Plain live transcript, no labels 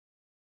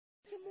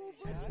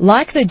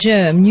Like the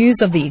germ, news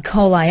of the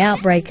E-coli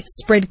outbreak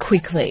spread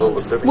quickly.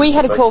 We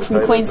had a call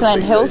from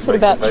Queensland Health at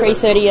about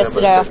 3:30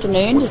 yesterday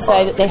afternoon to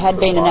say that there had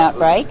been an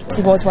outbreak.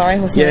 It was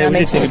worrying, wasn't it? Yeah, we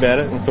did think about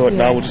it and thought,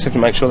 no, we'll just have to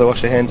make sure they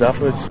wash their hands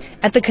afterwards.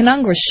 At the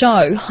Canungra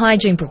show,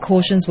 hygiene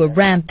precautions were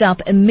ramped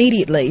up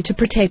immediately to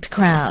protect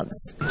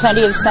crowds.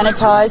 Plenty of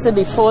sanitiser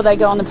before they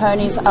go on the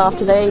ponies,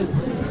 after they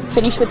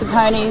finish with the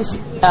ponies,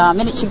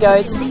 miniature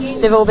goats,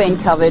 they've all been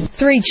covered.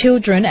 3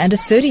 children and a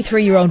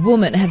 33-year-old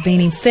woman have been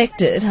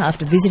infected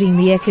after visiting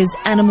the Ekka's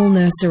animal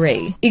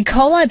nursery. E.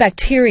 coli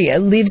bacteria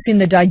lives in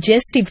the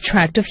digestive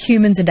tract of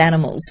humans and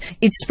animals.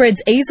 It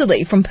spreads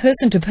easily from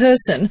person to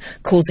person,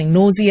 causing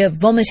nausea,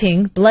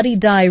 vomiting, bloody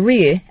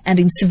diarrhoea and,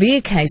 in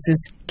severe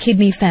cases,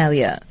 kidney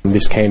failure.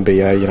 This can be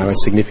a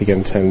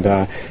significant and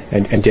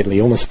deadly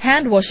illness.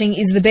 Hand washing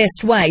is the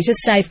best way to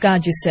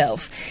safeguard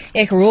yourself.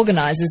 Ekka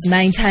organisers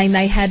maintain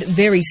they had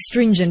very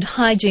stringent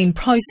hygiene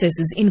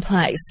processes in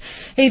place.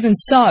 Even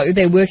so,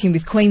 they're working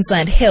with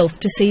Queensland Health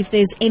to see if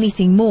there's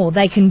anything more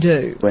they can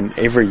do. When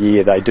every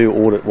year they do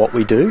audit what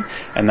we do,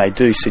 and they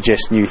do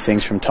suggest new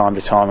things from time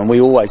to time, and we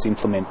always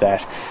implement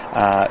that.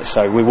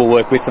 So we will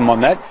work with them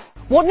on that.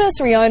 What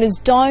nursery owners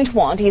don't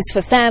want is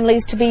for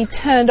families to be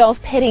turned off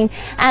petting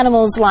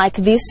animals like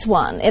this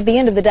one. At the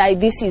end of the day,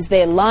 this is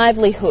their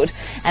livelihood.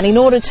 And in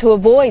order to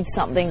avoid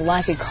something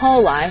like E.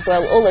 coli,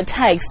 well, all it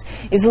takes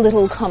is a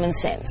little common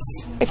sense.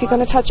 If you're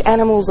going to touch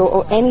animals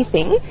or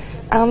anything,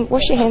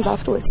 wash your hands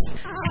afterwards.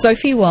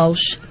 Sophie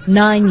Walsh,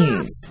 9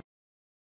 News.